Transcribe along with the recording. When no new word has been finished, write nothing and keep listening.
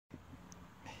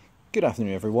Good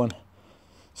afternoon, everyone.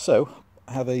 So,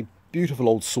 I have a beautiful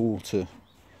old saw to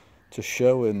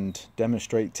show and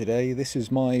demonstrate today. This is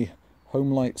my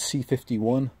Homelite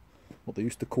C51, what they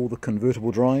used to call the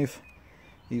convertible drive.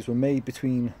 These were made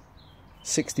between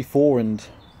 64 and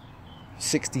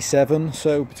 67,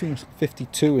 so between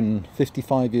 52 and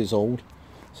 55 years old.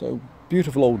 So,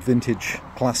 beautiful old vintage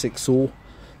classic saw.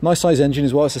 Nice size engine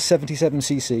as well. It's a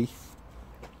 77cc.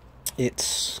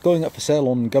 It's going up for sale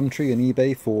on Gumtree and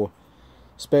eBay for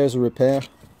spares or repair.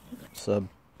 It's a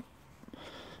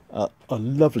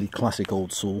lovely classic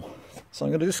old saw. So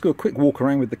I'm going to just go a quick walk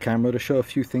around with the camera to show a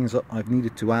few things that I've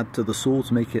needed to add to the saw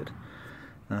to make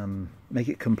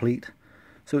it complete.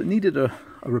 So it needed a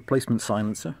replacement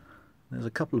silencer. There's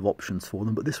a couple of options for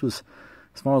them, but this was,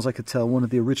 as far as I could tell, one of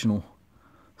the original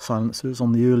silencers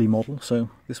on the early model.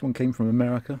 So this one came from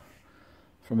America,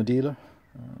 from a dealer.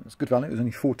 It's good value. It was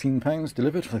only £14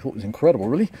 delivered, which I thought was incredible,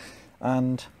 really.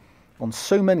 And on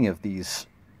so many of these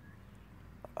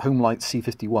Homelite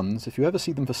C51s, if you ever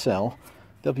see them for sale,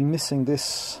 they'll be missing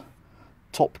this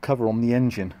top cover on the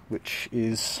engine, which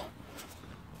is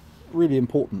really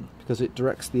important because it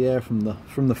directs the air from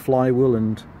the flywheel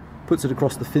and puts it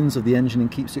across the fins of the engine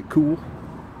and keeps it cool.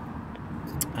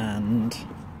 And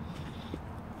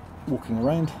walking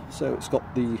around, so it's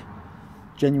got the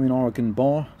genuine Oregon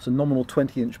bar. It's a nominal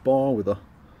 20-inch bar with a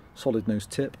solid nose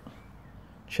tip.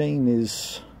 Chain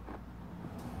is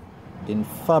in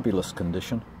fabulous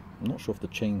condition. I'm not sure if the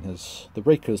chain has... the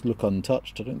breakers look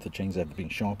untouched. I don't think the chain's ever been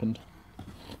sharpened.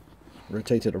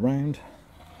 Rotate it around.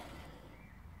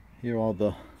 Here are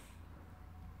the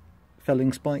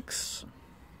felling spikes.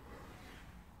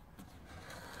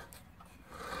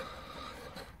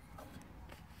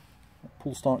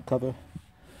 Pull start cover.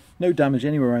 No damage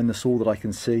anywhere around the saw that I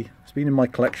can see. It's been in my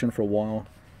collection for a while.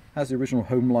 Has the original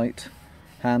Homelite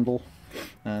handle,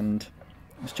 and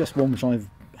it's just one which I've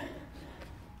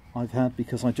had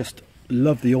because I just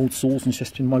love the old saws, and it's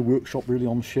just in my workshop really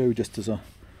on show just as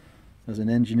an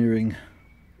engineering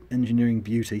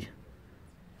beauty.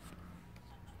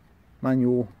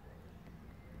 Manual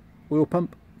oil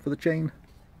pump for the chain,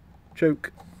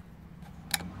 choke,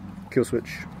 kill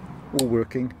switch, all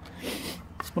working.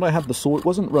 When I had the saw, it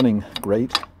wasn't running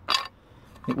great.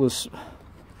 It was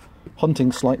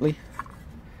hunting slightly,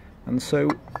 and so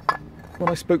when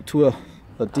I spoke to a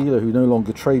dealer who no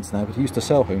longer trades now, but he used to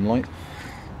sell Homelite,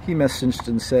 he messaged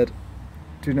and said,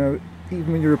 do you know,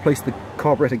 even when you replace the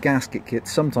carburetor gasket kit,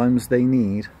 sometimes they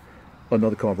need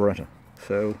another carburetor.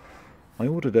 So I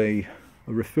ordered a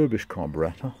refurbished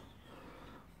carburetor.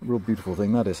 A real beautiful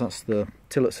thing that is. That's the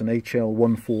Tillotson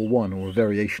HL141, or a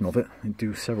variation of it. They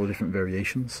do several different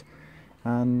variations,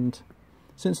 and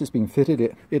since it's been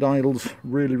fitted, it idles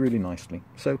really, really nicely.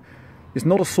 So it's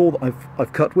not a saw that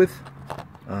I've cut with.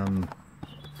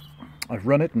 I've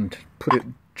run it and put it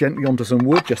gently onto some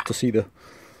wood just to see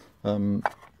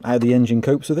how the engine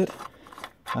copes with it.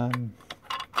 So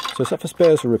it's up for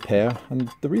spares or repair,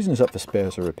 and the reason it's up for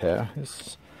spares or repair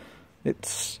is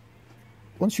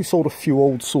once you've sold a few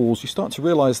old saws, you start to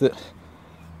realise that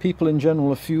people in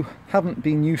general, if you haven't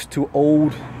been used to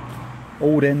old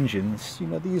engines, you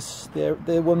know,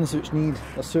 they're ones which need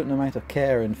a certain amount of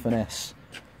care and finesse.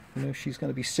 You know, she's going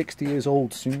to be 60 years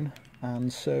old soon,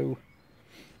 and so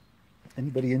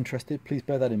anybody interested, please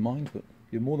bear that in mind. But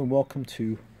you're more than welcome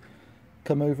to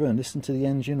come over and listen to the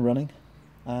engine running.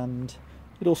 And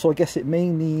it also, I guess, it may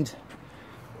need,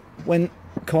 when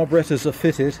carburetors are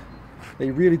fitted,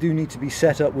 they really do need to be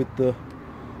set up with the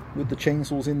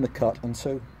chainsaws in the cut, and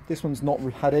so this one's not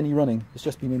had any running. It's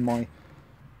just been in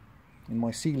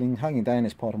my ceiling, hanging down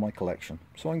as part of my collection.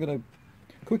 So I'm going to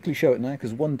quickly show it now,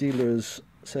 because one dealer has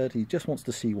said he just wants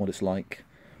to see what it's like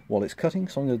while it's cutting.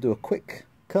 So I'm going to do a quick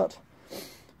cut,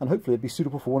 and hopefully it'll be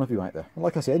suitable for one of you out there. And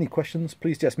like I say, any questions,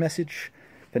 please just message.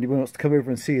 If anyone wants to come over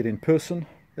and see it in person,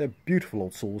 they're beautiful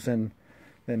old saws, then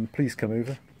please come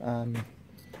over.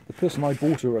 The person I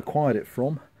bought or acquired it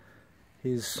from,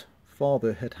 his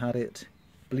father had it,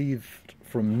 believed,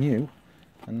 from new,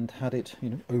 and had it, you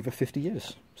know, over 50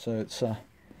 years. So it's a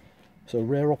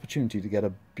rare opportunity to get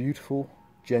a beautiful,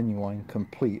 genuine,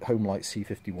 complete Homelite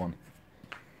C51.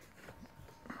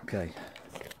 Okay.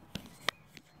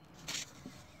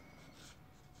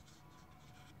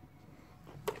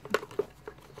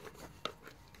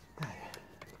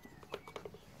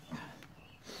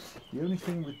 The only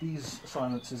thing with these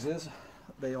silencers is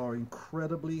they are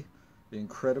incredibly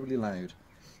loud.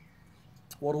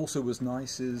 What also was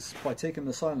nice is by taking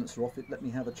the silencer off, it let me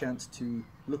have a chance to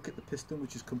look at the piston,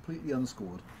 which is completely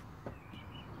unscored.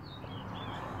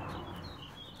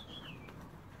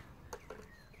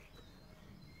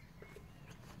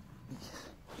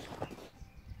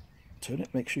 turn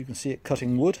it, make sure you can see it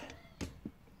cutting wood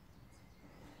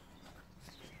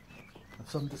of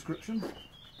some description.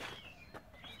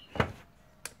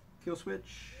 Kill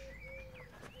switch.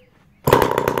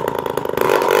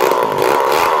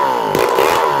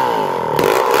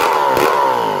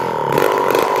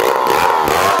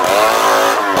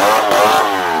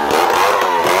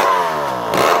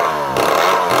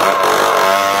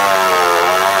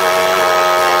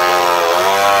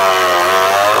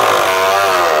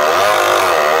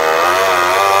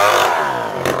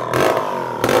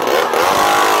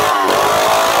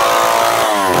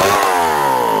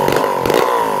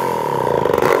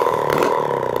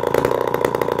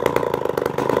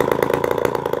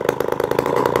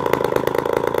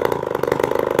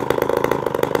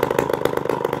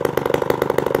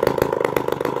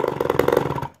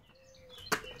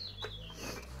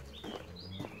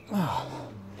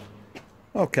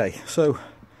 Okay, so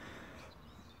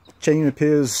chain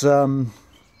appears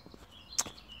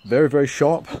very, very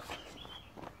sharp,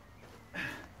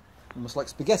 almost like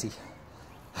spaghetti.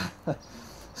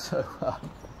 So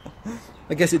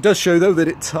I guess it does show though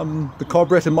that the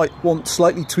carburetor might want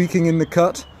slightly tweaking in the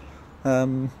cut,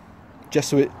 just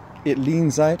so it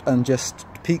leans out and just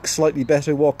peaks slightly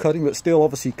better while cutting, but still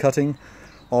obviously cutting.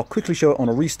 I'll quickly show it on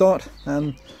a restart.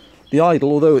 And the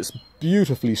idle, although it's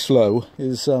beautifully slow,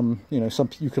 is you know,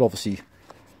 you could obviously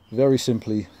very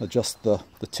simply adjust the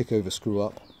tick over screw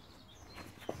up.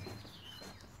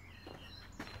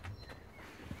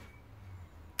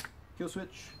 Kill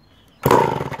switch.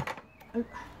 Oh,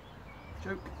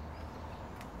 joke.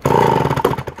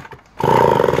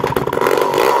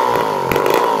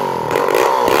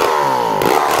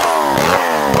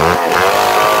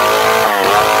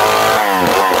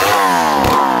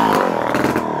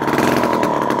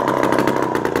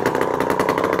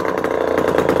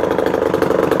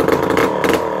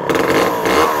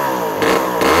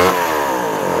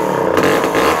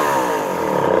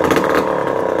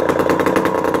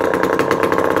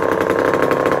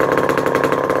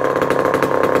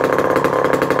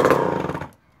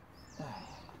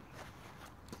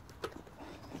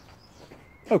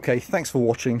 Okay, thanks for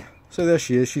watching. So there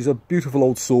she is. She's a beautiful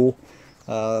old saw,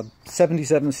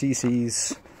 77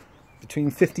 cc's,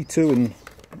 between 52 and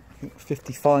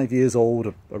 55 years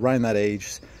old, around that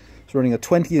age. It's running a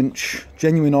 20-inch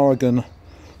genuine Oregon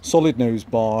solid nose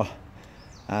bar.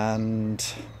 And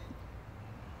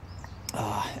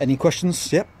any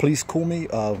questions? Yep, please call me,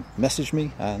 message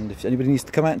me, and if anybody needs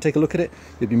to come out and take a look at it,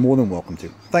 you'd be more than welcome to.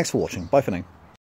 Thanks for watching. Bye for now.